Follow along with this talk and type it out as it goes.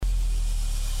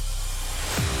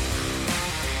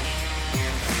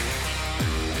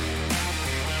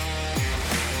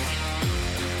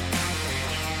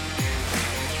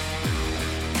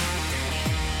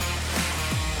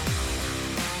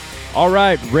All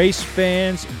right, race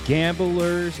fans,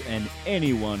 gamblers, and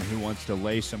anyone who wants to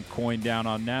lay some coin down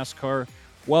on NASCAR,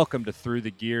 welcome to Through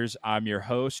the Gears. I'm your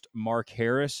host, Mark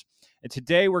Harris, and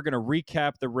today we're going to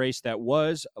recap the race that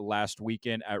was last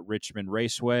weekend at Richmond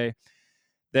Raceway.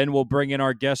 Then we'll bring in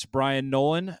our guest, Brian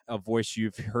Nolan, a voice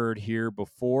you've heard here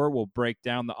before. We'll break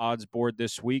down the odds board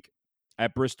this week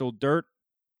at Bristol Dirt.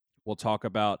 We'll talk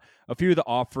about a few of the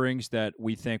offerings that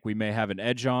we think we may have an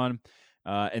edge on.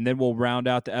 And then we'll round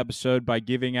out the episode by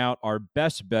giving out our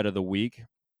best bet of the week.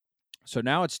 So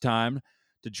now it's time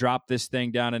to drop this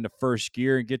thing down into first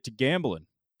gear and get to gambling.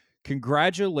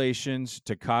 Congratulations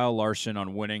to Kyle Larson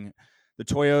on winning the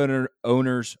Toyota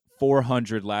Owners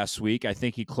 400 last week. I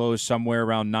think he closed somewhere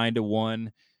around 9-1.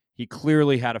 He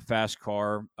clearly had a fast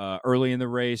car early in the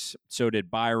race. So did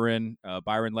Byron.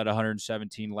 Byron led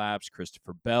 117 laps.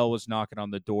 Christopher Bell was knocking on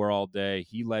the door all day.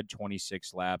 He led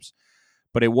 26 laps.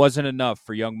 But it wasn't enough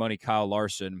for Young Money Kyle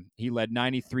Larson. He led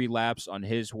 93 laps on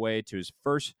his way to his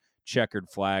first checkered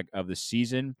flag of the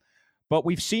season. But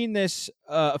we've seen this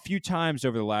a few times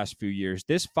over the last few years.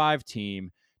 This 5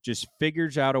 team just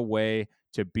figures out a way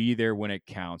to be there when it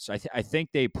counts. I think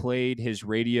they played his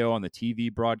radio on the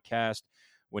TV broadcast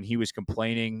when he was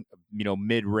complaining,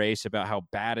 mid-race about how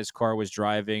bad his car was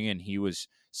driving, and he was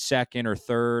second or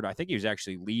third. I think he was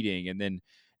actually leading, and then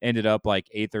ended up like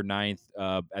 8th or 9th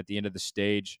at the end of the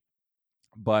stage.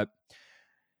 But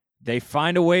they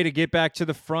find a way to get back to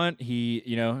the front. He,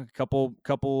 a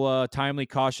couple timely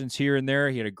cautions here and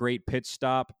there. He had a great pit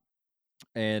stop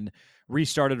and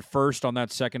restarted first on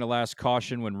that second to last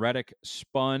caution when Reddick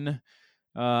spun.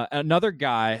 Another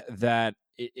guy that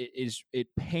it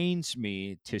pains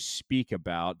me to speak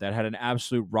about that had an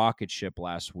absolute rocket ship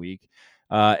last week.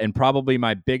 And probably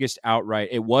my biggest outright,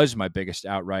 it was my biggest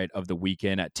outright of the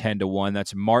weekend at 10-1.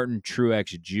 That's Martin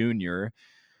Truex Jr.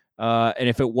 And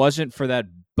if it wasn't for that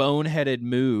boneheaded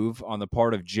move on the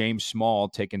part of James Small,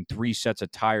 taking 3 sets of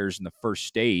tires in the first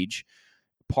stage,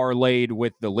 parlayed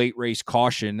with the late race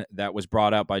caution that was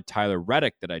brought out by Tyler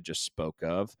Reddick that I just spoke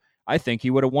of, I think he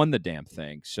would have won the damn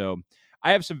thing. So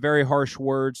I have some very harsh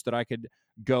words that I could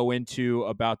go into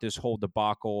about this whole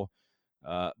debacle,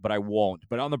 but I won't.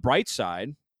 But on the bright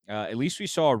side, at least we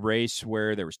saw a race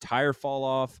where there was tire fall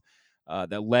off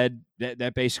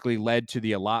that basically led to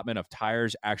the allotment of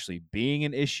tires actually being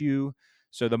an issue.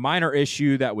 So the minor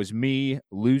issue that was me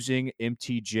losing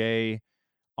MTJ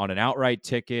on an outright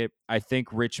ticket, I think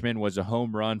Richmond was a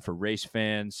home run for race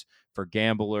fans, for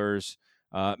gamblers.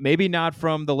 Maybe not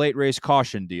from the late race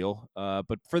caution deal,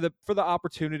 but for the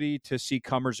opportunity to see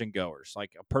comers and goers.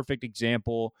 Like a perfect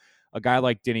example, a guy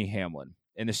like Denny Hamlin.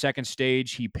 In the second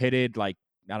stage, he pitted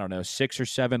 6 or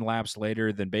 7 laps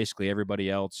later than basically everybody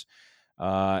else.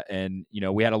 And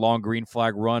we had a long green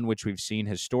flag run, which we've seen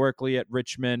historically at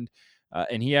Richmond.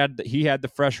 And he had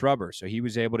the fresh rubber, so he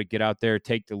was able to get out there,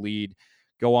 take the lead,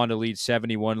 go on to lead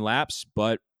 71 laps.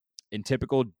 But in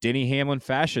typical Denny Hamlin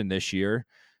fashion this year,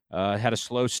 had a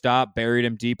slow stop, buried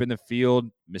him deep in the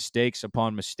field, mistakes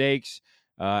upon mistakes,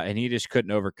 and he just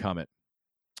couldn't overcome it.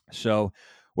 So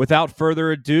without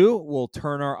further ado, we'll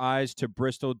turn our eyes to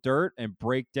Bristol Dirt and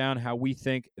break down how we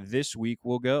think this week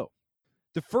will go.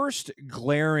 The first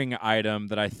glaring item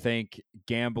that I think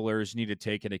gamblers need to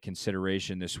take into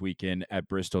consideration this weekend at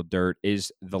Bristol Dirt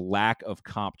is the lack of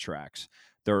comp tracks.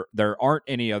 There aren't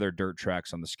any other dirt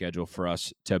tracks on the schedule for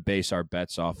us to base our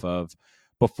bets off of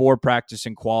before practice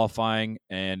and qualifying.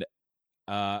 And,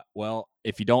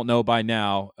 if you don't know by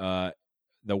now,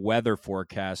 the weather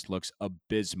forecast looks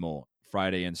abysmal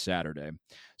Friday and Saturday.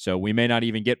 So we may not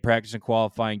even get practice and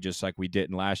qualifying, just like we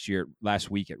did last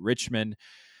week at Richmond.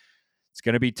 It's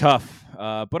going to be tough.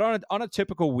 But on a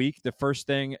typical week, the first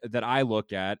thing that I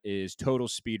look at is total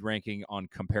speed ranking on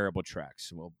comparable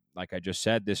tracks. Well, like I just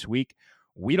said, this week,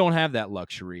 we don't have that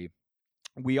luxury.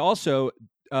 We also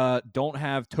don't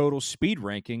have total speed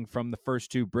ranking from the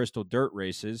first 2 Bristol Dirt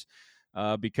races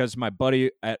because my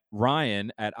buddy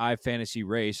Ryan at iFantasy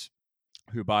Race,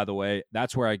 who, by the way,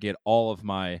 that's where I get all of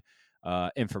my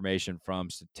information from,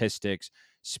 statistics,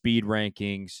 speed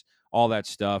rankings, all that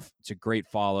stuff. It's a great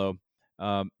follow.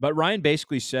 But Ryan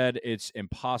basically said it's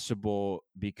impossible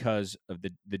because of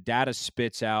the data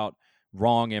spits out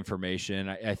wrong information.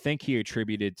 I think he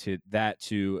attributed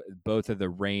to both of the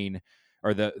rain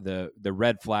or the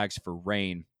red flags for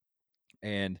rain,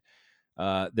 and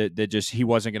that just he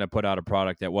wasn't going to put out a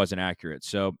product that wasn't accurate.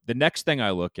 So the next thing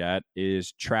I look at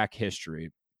is track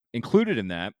history. Included in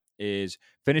that is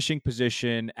finishing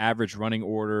position, average running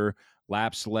order,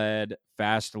 laps led,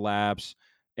 fast laps.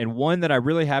 and one that I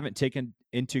really haven't taken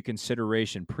into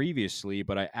consideration previously,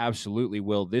 but I absolutely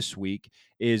will this week,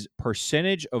 is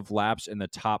percentage of laps in the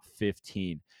top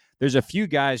 15. There's a few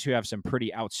guys who have some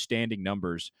pretty outstanding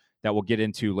numbers that we'll get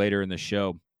into later in the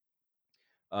show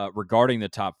regarding the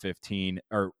top 15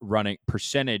 or running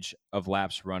percentage of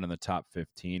laps run in the top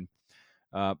 15.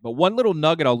 But one little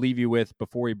nugget I'll leave you with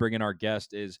before we bring in our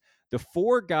guest is the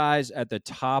four guys at the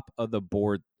top of the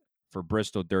board for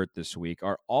Bristol Dirt this week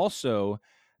are also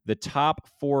the top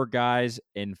four guys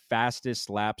in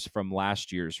fastest laps from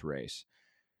last year's race.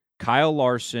 Kyle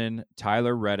Larson,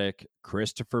 Tyler Reddick,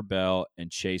 Christopher Bell,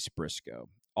 and Chase Briscoe.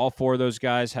 All four of those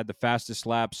guys had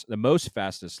the most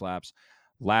fastest laps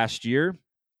last year.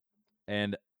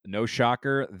 And no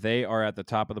shocker, they are at the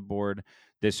top of the board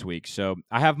this week. So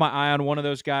I have my eye on one of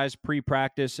those guys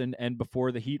pre-practice and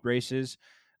before the heat races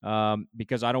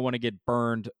because I don't want to get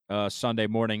burned Sunday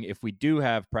morning if we do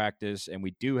have practice and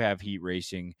we do have heat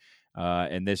racing,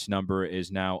 and this number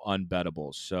is now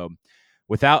unbettable. So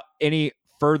without any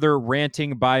further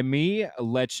ranting by me,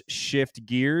 let's shift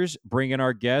gears, bring in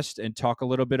our guest, and talk a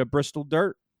little bit of Bristol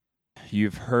Dirt.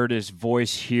 You've heard his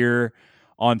voice here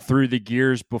on Through the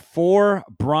Gears before.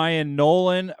 Brian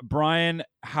Nolan. Brian,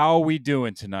 how are we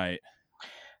doing tonight?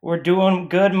 We're doing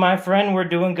good, my friend. We're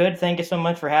doing good. Thank you so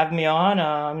much for having me on.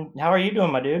 How are you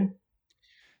doing, my dude?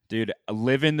 Dude,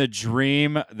 living the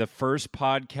dream, the first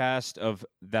podcast of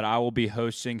that I will be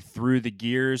hosting Through the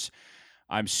Gears.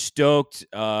 I'm stoked.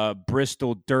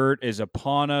 Bristol Dirt is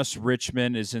upon us.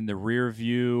 Richmond is in the rear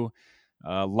view.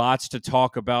 Lots to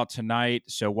talk about tonight.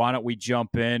 So why don't we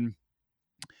jump in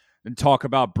and talk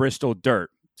about Bristol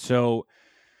Dirt? So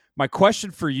my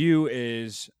question for you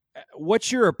is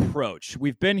what's your approach?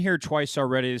 We've been here twice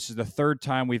already. This is the third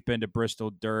time we've been to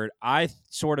Bristol Dirt. I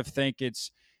sort of think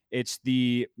it's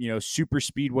the, super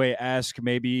speedway-esque,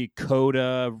 maybe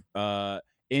Coda,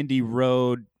 Indy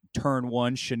Road, turn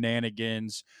one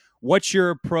shenanigans. What's your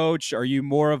approach? Are you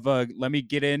more of a let me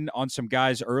get in on some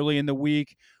guys early in the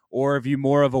week, or are you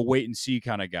more of a wait and see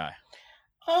kind of guy?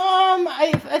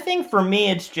 I think for me,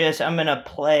 it's just I'm gonna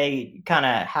play kind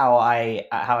of how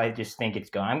I just think it's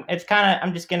going.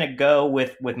 I'm just gonna go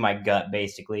with my gut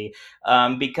basically,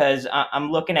 because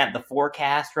I'm looking at the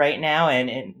forecast right now,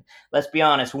 and let's be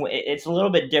honest, it's a little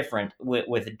bit different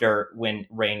with dirt when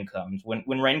rain comes.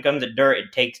 When rain comes at dirt,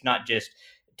 it takes not just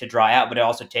to dry out, but it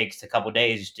also takes a couple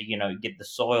days to get the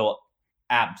soil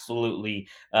absolutely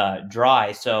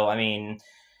dry. So I mean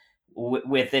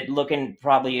with it looking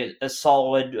probably a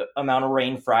solid amount of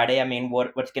rain Friday, I mean,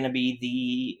 what's going to be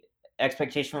the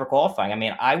expectation for qualifying? I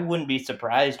mean, I wouldn't be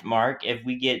surprised, Mark, if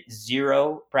we get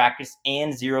zero practice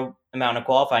and zero amount of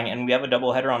qualifying, and we have a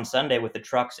doubleheader on Sunday with the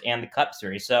trucks and the Cup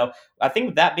Series. So I think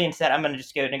with that being said, I'm going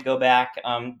to go back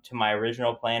to my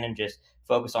original plan and just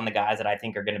focus on the guys that I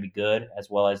think are going to be good, as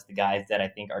well as the guys that I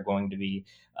think are going to be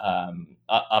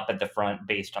up at the front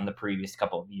based on the previous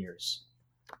couple of years.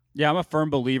 Yeah, I'm a firm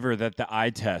believer that the eye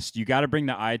test, you got to bring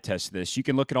the eye test to this. You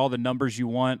can look at all the numbers you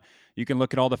want. You can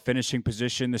look at all the finishing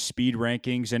position, the speed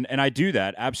rankings, and I do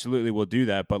that. Absolutely will do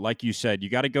that. But like you said, you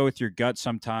got to go with your gut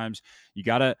sometimes. You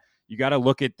got to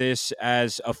look at this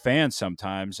as a fan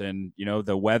sometimes. And,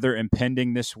 the weather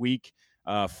impending this week.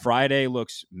 Friday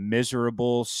looks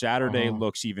miserable. Saturday Mhm.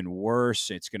 looks even worse.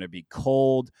 It's going to be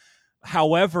cold.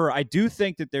 However, I do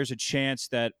think that there's a chance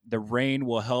that the rain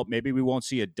will help. Maybe we won't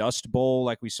see a dust bowl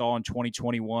like we saw in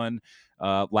 2021.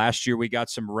 Last year we got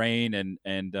some rain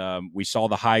and we saw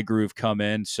the high groove come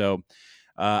in. So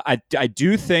I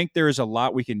do think there is a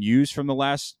lot we can use from the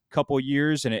last couple of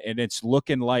years, and it's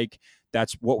looking like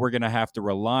that's what we're going to have to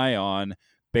rely on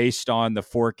based on the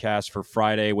forecast for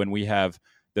Friday when we have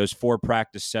those 4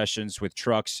 practice sessions with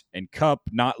trucks and Cup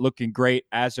not looking great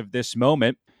as of this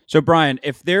moment. So, Brian,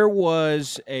 if there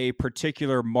was a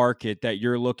particular market that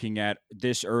you're looking at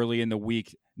this early in the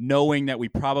week, knowing that we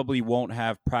probably won't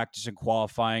have practice and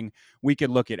qualifying, we could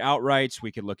look at outrights, we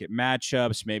could look at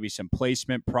matchups, maybe some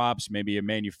placement props, maybe a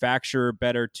manufacturer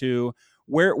better too.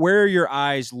 Where are your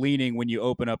eyes leaning when you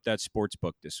open up that sports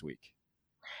book this week?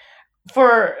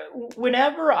 For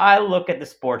whenever I look at the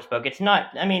sports book, it's not.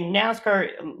 I mean,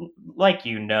 NASCAR, like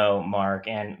Mark,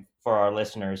 and for our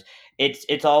listeners, it's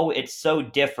so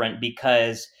different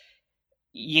because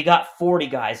you got 40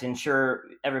 guys, and sure,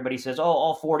 everybody says, "Oh,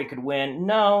 all 40 could win."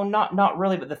 No, not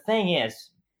really. But the thing is,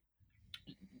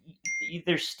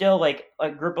 there's still like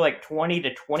a group of like 20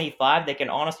 to 25 that can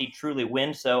honestly truly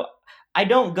win. So I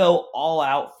don't go all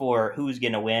out for who's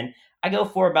going to win. I go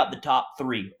for about the top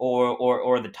 3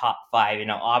 or the top 5.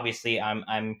 Obviously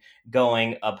I'm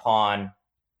going upon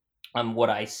what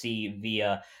I see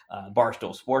via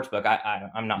Barstool Sportsbook.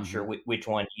 I'm not sure Mhm. which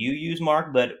one you use,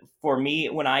 Mark, but for me,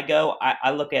 when I go,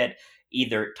 I look at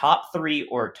either top three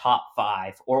or top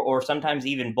five, or sometimes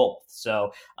even both.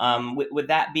 So, with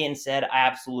that being said, I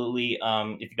absolutely,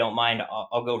 if you don't mind,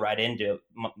 I'll go right into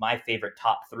my favorite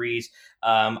top threes.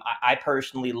 I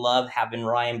personally love having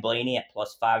Ryan Blaney at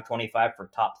plus 525 for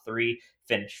top three.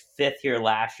 Finished fifth here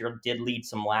last year, did lead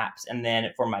some laps. And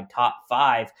then for my top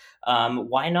five,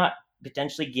 why not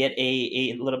potentially get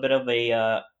a little bit of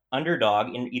a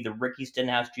underdog in either Ricky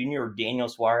Stenhouse Jr. or Daniel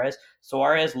Suarez?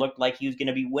 Suarez looked like he was going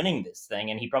to be winning this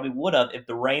thing, and he probably would have if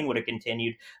the rain would have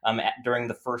continued during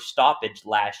the first stoppage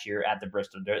last year at the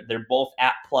Bristol. They're both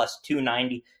at plus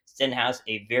 290. Stenhouse,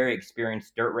 a very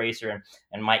experienced dirt racer,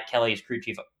 and Mike Kelly's crew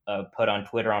chief put on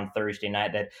Twitter on Thursday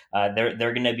night that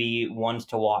they're going to be ones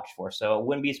to watch for. So I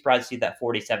wouldn't be surprised to see that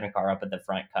 47 car up at the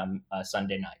front come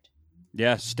Sunday night.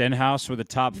 Yeah, Stenhouse with a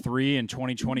top three in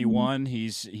 2021.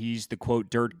 He's the quote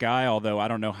dirt guy. Although I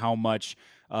don't know how much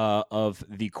of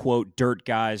the quote dirt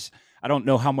guys. I don't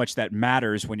know how much that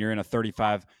matters when you're in a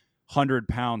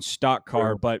 3,500-pound stock car.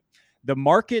 True. But the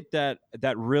market that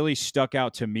really stuck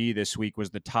out to me this week was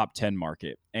the top 10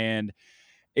 market, and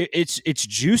it's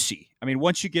juicy. I mean,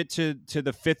 once you get to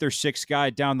the fifth or sixth guy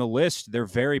down the list, they're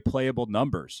very playable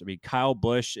numbers. I mean, Kyle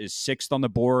Busch is sixth on the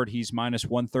board. He's minus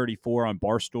 134 on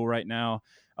Barstool right now.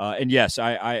 And yes,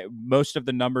 I most of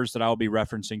the numbers that I'll be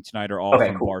referencing tonight are all Okay,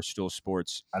 from cool. Barstool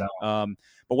Sports. I don't.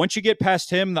 But once you get past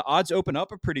him, the odds open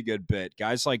up a pretty good bit.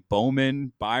 Guys like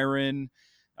Bowman, Byron,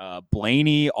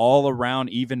 Blaney, all around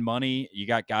even money. You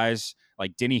got guys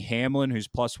like Denny Hamlin, who's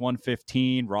plus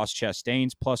 115, Ross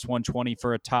Chastain's plus 120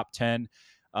 for a top 10.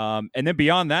 And then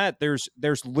beyond that, there's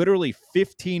literally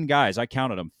 15 guys. I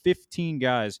counted them, 15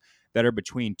 guys that are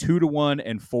between 2-1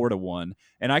 and 4-1.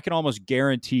 And I can almost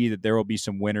guarantee that there will be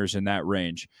some winners in that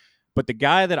range. But the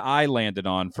guy that I landed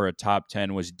on for a top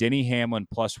 10 was Denny Hamlin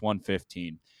plus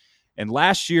 115. And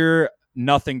last year,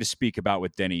 nothing to speak about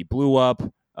with Denny. Blew up.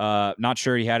 Not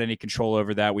sure he had any control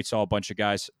over that. We saw a bunch of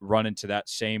guys run into that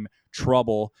same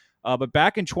trouble. But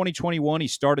back in 2021, he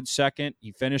started second.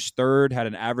 He finished third, had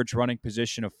an average running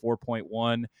position of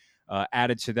 4.1.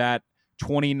 Added to that,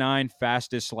 29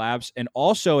 fastest laps. And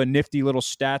also a nifty little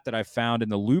stat that I found in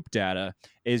the loop data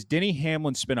is Denny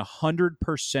Hamlin spent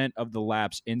 100% of the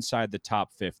laps inside the top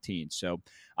 15. So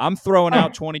I'm throwing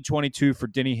out 2022 for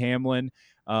Denny Hamlin.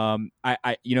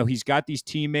 He's got these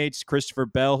teammates, Christopher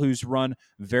Bell, who's run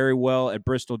very well at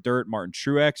Bristol Dirt. Martin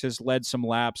Truex has led some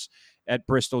laps at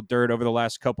Bristol Dirt over the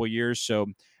last couple of years. So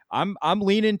I'm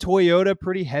leaning Toyota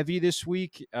pretty heavy this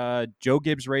week. Joe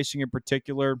Gibbs Racing in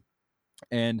particular.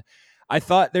 And I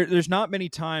thought there's not many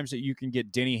times that you can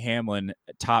get Denny Hamlin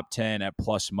top 10 at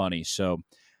plus money. So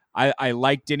I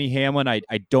like Denny Hamlin. I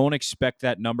don't expect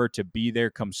that number to be there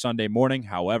come Sunday morning.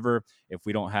 However, if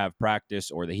we don't have practice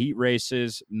or the heat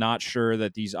races, not sure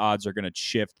that these odds are going to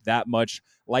shift that much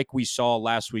like we saw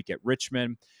last week at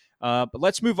Richmond. But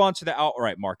let's move on to the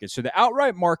outright market. So the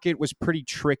outright market was pretty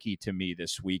tricky to me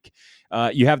this week.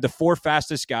 You have the four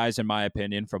fastest guys, in my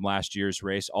opinion, from last year's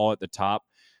race, all at the top.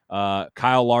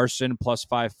 Kyle Larson plus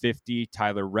 550,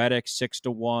 Tyler Reddick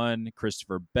 6-1,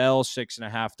 Christopher Bell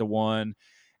 6.5-1,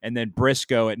 and then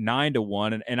Briscoe at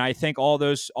 9-1. And I think all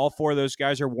four of those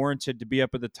guys are warranted to be up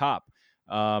at the top.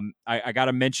 I got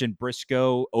to mention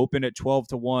Briscoe opened at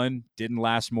 12-1, didn't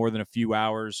last more than a few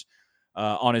hours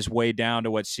on his way down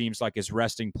to what seems like his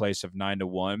resting place of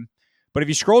 9-1. But if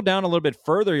you scroll down a little bit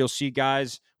further, you'll see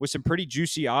guys with some pretty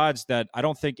juicy odds that I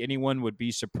don't think anyone would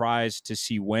be surprised to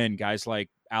see win. Guys like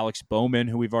Alex Bowman,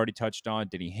 who we've already touched on,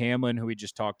 Denny Hamlin, who we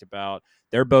just talked about.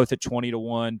 They're both at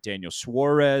 20-1. Daniel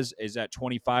Suarez is at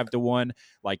 25-1.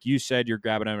 Like you said, you're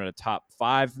grabbing him at a top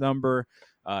 5 number.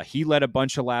 He led a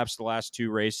bunch of laps the last two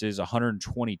races,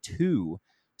 122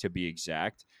 to be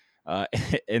exact.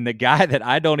 And the guy that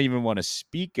I don't even want to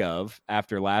speak of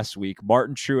after last week,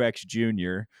 Martin Truex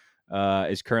Jr.,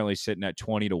 is currently sitting at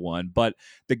 20-1. But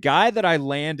the guy that I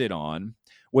landed on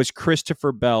was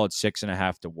Christopher Bell at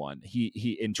 6.5-1.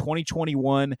 He in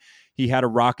 2021, he had a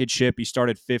rocket ship. He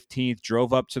started 15th,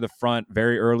 drove up to the front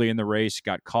very early in the race,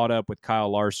 got caught up with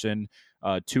Kyle Larson.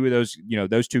 Two of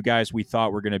those two guys we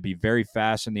thought were going to be very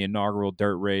fast in the inaugural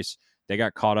dirt race. They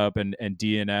got caught up and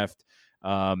DNF'd.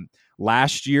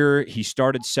 Last year, he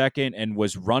started second and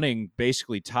was running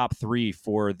basically top 3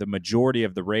 for the majority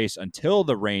of the race until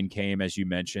the rain came, as you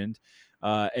mentioned.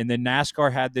 And then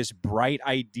NASCAR had this bright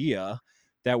idea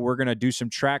that we're going to do some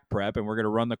track prep and we're going to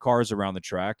run the cars around the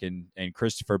track. And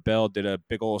Christopher Bell did a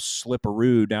big old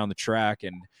slipperoo down the track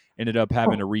and ended up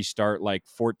having to restart like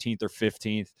 14th or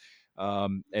 15th.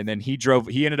 And then he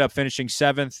ended up finishing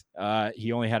seventh.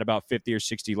 He only had about 50 or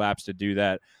 60 laps to do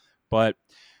that. But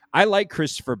I like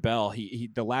Christopher Bell. He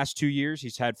the last 2 years,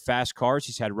 he's had fast cars.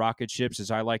 He's had rocket ships, as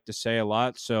I like to say a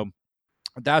lot. So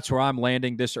that's where I'm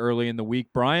landing this early in the week.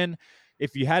 Brian,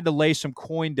 if you had to lay some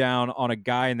coin down on a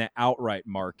guy in the outright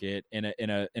market in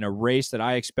a race that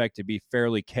I expect to be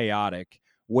fairly chaotic,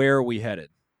 where are we headed?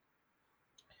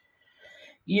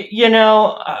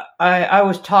 I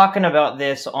was talking about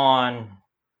this on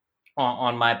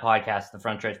my podcast, the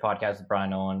Front Stretch podcast with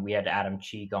Brian Owen. We had Adam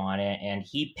Cheek on it, and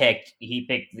he picked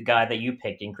the guy that you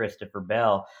picked in Christopher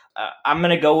Bell. I'm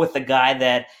gonna go with the guy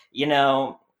that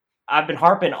I've been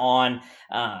harping on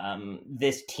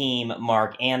this team,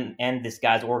 Mark, and this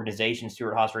guy's organization,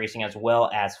 Stewart Haas Racing, as well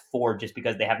as Ford, just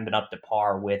because they haven't been up to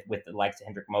par with the likes of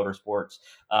Hendrick Motorsports.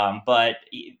 But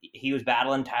he was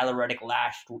battling Tyler Reddick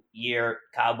last year.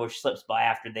 Kyle Busch slips by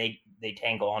after they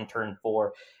tangle on turn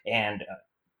 4, and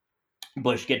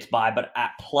Bush gets by, but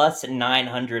at plus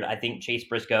 900, I think Chase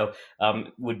Briscoe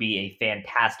would be a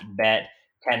fantastic bet.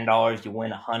 $10, you win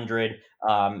 100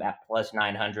 at plus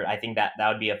 900. I think that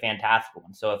would be a fantastic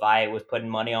one. So if I was putting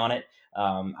money on it,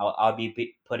 I'll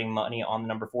be putting money on the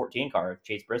number 14 car,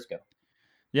 Chase Briscoe.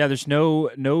 Yeah, there's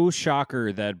no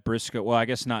shocker that Briscoe. Well, I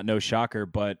guess not no shocker,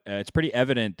 but it's pretty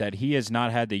evident that he has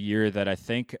not had the year that I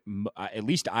think at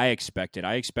least I expected.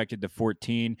 I expected the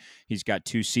 14. He's got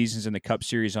 2 seasons in the Cup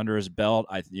Series under his belt.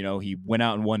 He went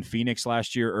out and won Phoenix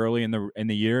last year early in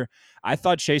the year. I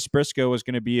thought Chase Briscoe was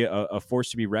going to be a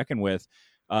force to be reckoned with.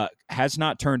 Has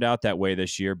not turned out that way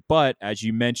this year, but as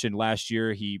you mentioned last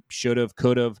year, he should have,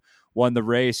 could have won the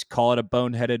race. Call it a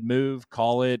boneheaded move.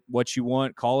 Call it what you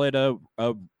want. Call it a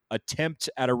attempt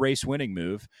at a race winning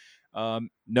move.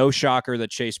 No shocker that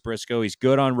Chase Briscoe. He's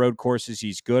good on road courses.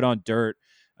 He's good on dirt.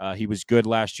 He was good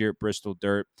last year at Bristol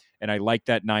Dirt, and I like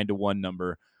that 9-1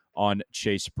 number on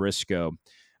Chase Briscoe.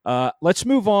 Let's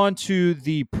move on to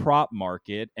the prop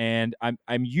market, and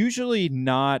I'm usually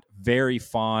not very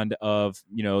fond of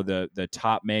the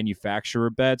top manufacturer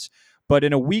bets, but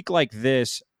in a week like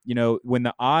this, when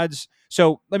the odds.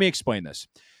 So let me explain this.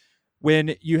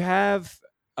 When you have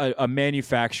a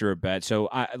manufacturer bet, so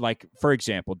for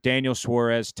example, Daniel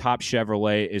Suarez, top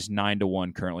Chevrolet, is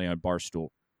 9-1 currently on Barstool,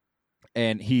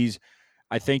 and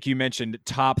I think you mentioned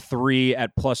top 3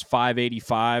 at plus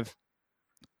 585.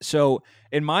 So,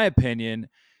 in my opinion,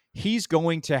 he's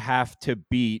going to have to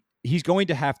be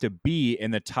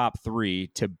in the top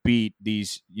 3 to beat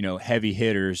these, heavy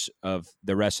hitters of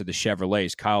the rest of the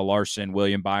Chevrolets, Kyle Larson,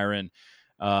 William Byron.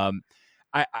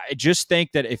 I just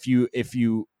think that if you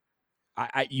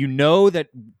that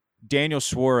Daniel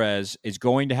Suarez is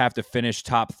going to have to finish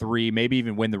top 3, maybe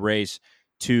even win the race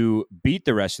to beat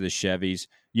the rest of the Chevys,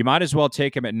 you might as well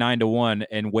take him at 9-1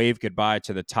 and wave goodbye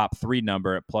to the top 3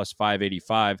 number at plus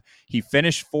 585. He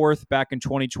finished 4th back in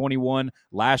 2021.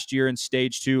 Last year in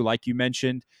stage 2, like you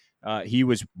mentioned, he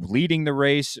was leading the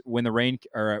race when the rain,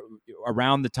 or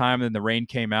around the time when the rain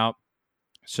came out.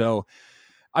 So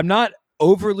I'm not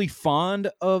overly fond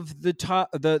of the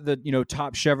top top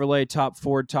Chevrolet, top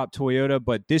Ford, top Toyota,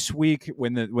 but this week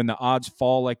when the odds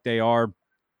fall like they are,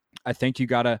 I think you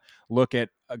got to look at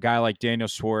a guy like Daniel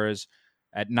Suarez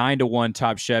at 9-1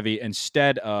 top Chevy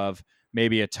instead of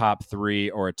maybe a top 3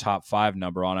 or a top 5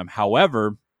 number on him.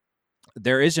 However,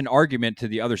 there is an argument to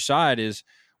the other side is,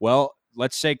 well,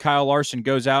 let's say Kyle Larson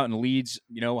goes out and leads,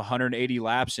 180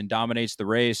 laps and dominates the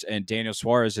race, and Daniel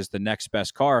Suarez is the next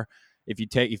best car. If you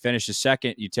finish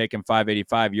second, you take him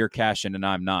 585, you're cashing and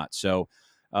I'm not. So,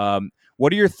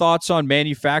 what are your thoughts on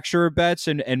manufacturer bets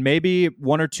and maybe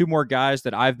one or two more guys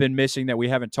that I've been missing that we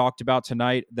haven't talked about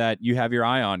tonight that you have your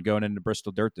eye on going into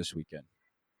Bristol Dirt this weekend?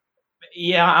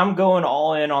 Yeah, I'm going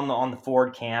all in on the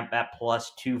Ford camp at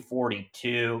plus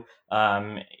 242.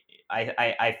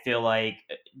 I feel like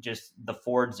just the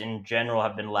Fords in general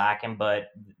have been lacking, but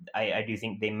I do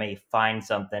think they may find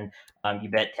something. You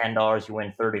bet $10, you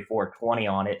win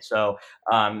 34.20 on it. So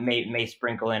may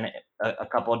sprinkle in a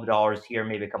couple of dollars here,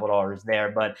 maybe a couple of dollars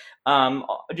there. But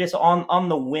just on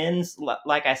the wins,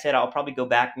 like I said, I'll probably go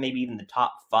back maybe even the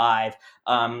top 5.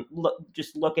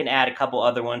 Just looking at a couple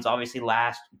other ones. Obviously,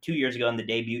 2 years ago in the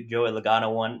debut, Joey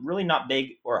Logano won. Really not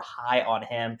big or high on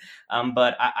him,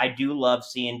 but I do love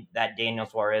seeing that Daniel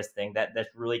Suarez thing. That's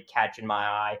really catching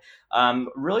my eye.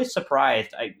 Really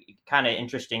surprised. Kind of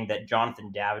interesting that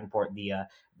Jonathan Davenport,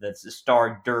 the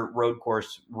star dirt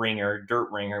ringer,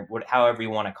 however you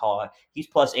want to call it, he's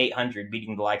plus 800,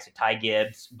 beating the likes of Ty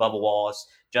Gibbs, Bubba Wallace,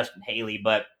 Justin Haley,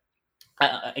 but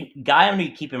a guy I'm going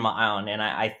to be keeping my eye on, and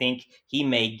I think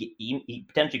he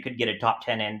potentially could get a top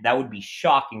 10, and that would be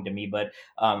shocking to me. But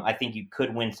I think you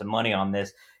could win some money on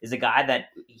this. Is a guy that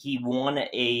he won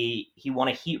a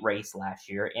heat race last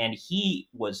year, and he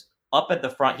was up at the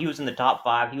front. He was in the top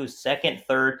five. He was second,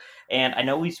 third, and I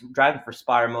know he's driving for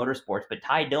Spire Motorsports. But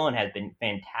Ty Dillon has been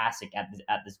fantastic at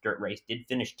this dirt race. Did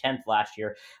finish 10th last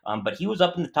year, but he was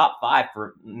up in the top five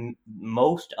for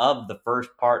most of the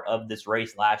first part of this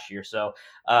race last year. So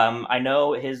I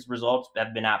know his results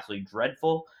have been absolutely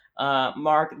dreadful,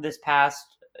 Mark, this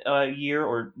past year,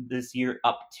 or this year,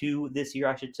 up to this year,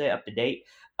 I should say, up to date.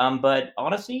 But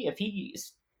honestly, if he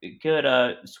could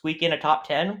squeak in a top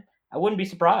 10, I wouldn't be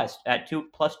surprised at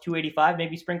plus 285,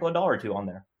 maybe sprinkle a dollar or two on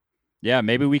there. Yeah,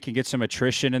 maybe we can get some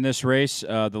attrition in this race.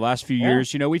 The last few Yeah.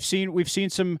 years, we've seen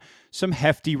some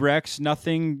hefty wrecks.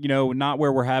 Nothing, not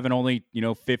where we're having only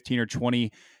 15 or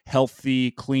 20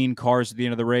 healthy, clean cars at the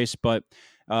end of the race. But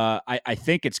I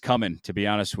think it's coming, to be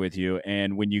honest with you.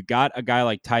 And when you got a guy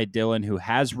like Ty Dillon who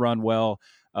has run well,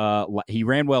 he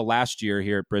ran well last year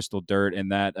here at Bristol Dirt in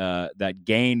that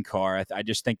gain car. I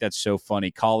just think that's so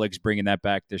funny. Colleagues bringing that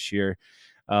back this year.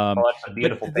 Oh, Um, that's a but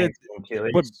beautiful the paint scheme too.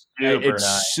 but It's super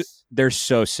it's nice. they're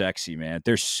so sexy, man.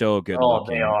 They're so good Oh,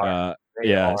 they looking. are. They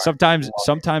Yeah. are.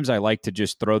 Sometimes I like to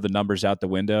just throw the numbers out the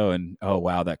window and oh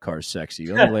wow, that car's sexy.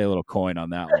 Let me lay a little coin on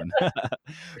that one.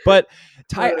 But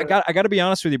Ty, I Love it. got to be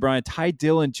honest with you, Brian. Ty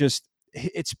Dillon just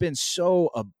it's been so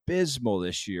abysmal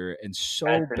this year and so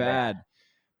It's been bad. bad.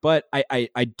 But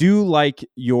I do like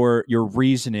your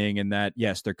reasoning in that,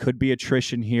 yes, there could be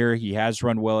attrition here. He has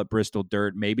run well at Bristol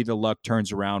Dirt. Maybe the luck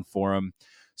turns around for him.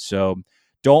 So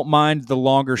don't mind the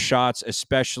longer shots,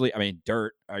 especially. I mean,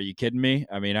 dirt. Are you kidding me?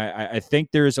 I mean, I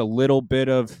think there's a little bit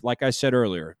of, like I said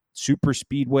earlier, super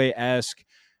speedway esque.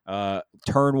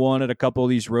 Turn one at a couple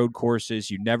of these road courses.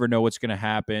 You never know what's going to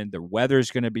happen. The weather's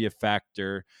going to be a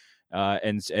factor.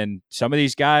 And some of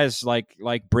these guys like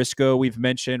Briscoe, we've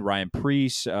mentioned Ryan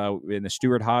Preece in the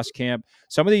Stuart Haas camp.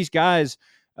 Some of these guys,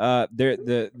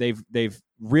 they've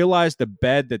realized the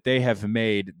bed that they have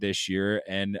made this year,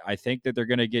 and I think that they're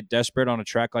going to get desperate on a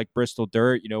track like Bristol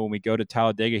Dirt. When we go to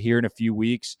Talladega here in a few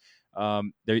weeks,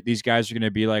 these guys are going to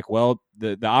be like, well,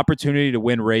 the opportunity to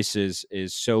win races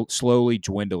is so slowly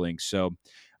dwindling. So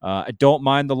I don't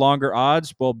mind the longer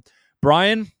odds. Well,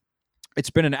 Brian, it's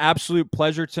been an absolute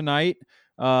pleasure tonight.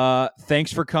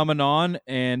 Thanks for coming on,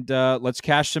 and let's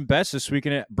cash some bets this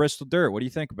weekend at Bristol Dirt. What do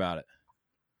you think about it?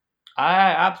 I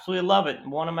absolutely love it.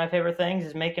 One of my favorite things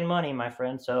is making money, my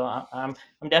friend. So I'm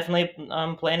definitely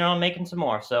planning on making some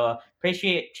more. So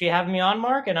appreciate you having me on,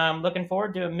 Mark, and I'm looking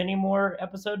forward to many more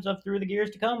episodes of Through the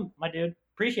Gears to come, my dude.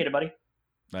 Appreciate it, buddy.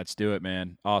 Let's do it,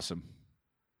 man. Awesome.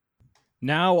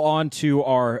 Now on to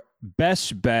our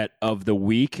best bet of the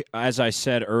week. As I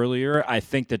said earlier, I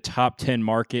think the top 10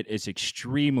 market is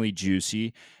extremely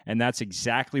juicy, and that's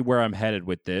exactly where I'm headed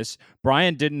with this.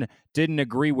 Brian didn't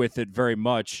agree with it very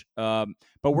much, but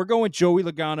we're going Joey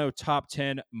Logano top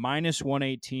 10 minus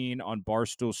 118 on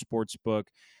Barstool Sportsbook.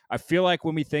 I feel like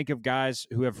when we think of guys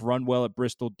who have run well at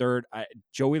Bristol Dirt,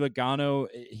 Joey Logano,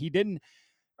 he didn't.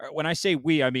 When I say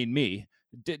we, I mean me.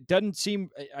 Doesn't seem.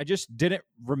 I just didn't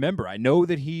remember. I know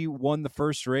that he won the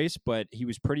first race, but he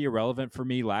was pretty irrelevant for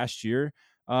me last year,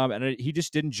 and he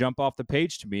just didn't jump off the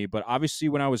page to me. But obviously,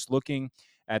 when I was looking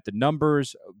at the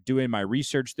numbers, doing my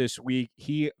research this week,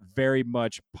 he very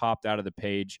much popped out of the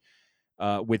page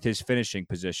with his finishing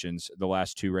positions the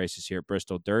last two races here at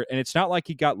Bristol Dirt, and it's not like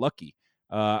he got lucky.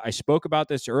 I spoke about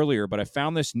this earlier, but I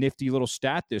found this nifty little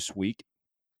stat this week,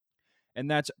 and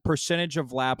that's percentage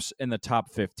of laps in the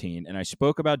top 15. And I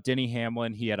spoke about Denny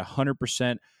Hamlin. He had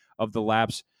 100% of the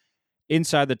laps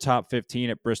inside the top 15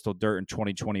 at Bristol Dirt in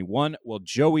 2021. Well,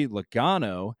 Joey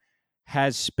Logano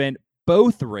has spent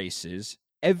both races,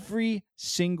 every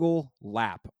single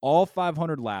lap, all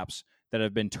 500 laps that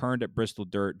have been turned at Bristol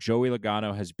Dirt, Joey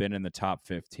Logano has been in the top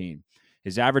 15.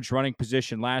 His average running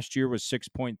position last year was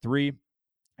 6.3,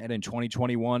 and in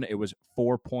 2021, it was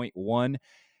 4.1.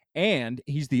 And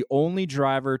he's the only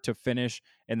driver to finish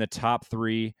in the top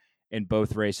three in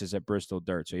both races at Bristol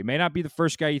Dirt. So he may not be the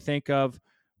first guy you think of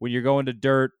when you're going to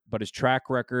dirt, but his track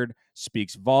record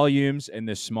speaks volumes in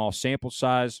this small sample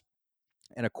size.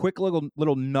 And a quick little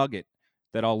nugget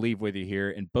that I'll leave with you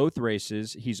here. In both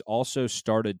races, he's also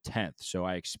started 10th. So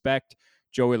I expect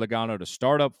Joey Logano to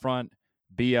start up front,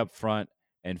 be up front,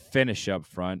 and finish up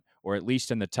front, or at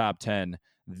least in the top 10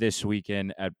 this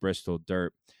weekend at Bristol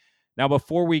Dirt. Now,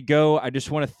 before we go, I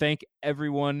just want to thank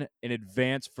everyone in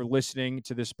advance for listening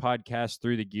to this podcast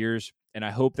Through the Gears. And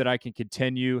I hope that I can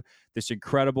continue this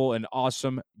incredible and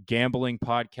awesome gambling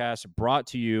podcast brought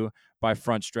to you by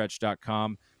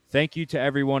frontstretch.com. Thank you to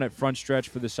everyone at Front Stretch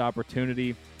for this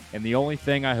opportunity. And the only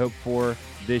thing I hope for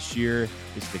this year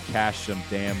is to cash some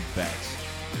damn bets.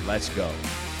 Let's go.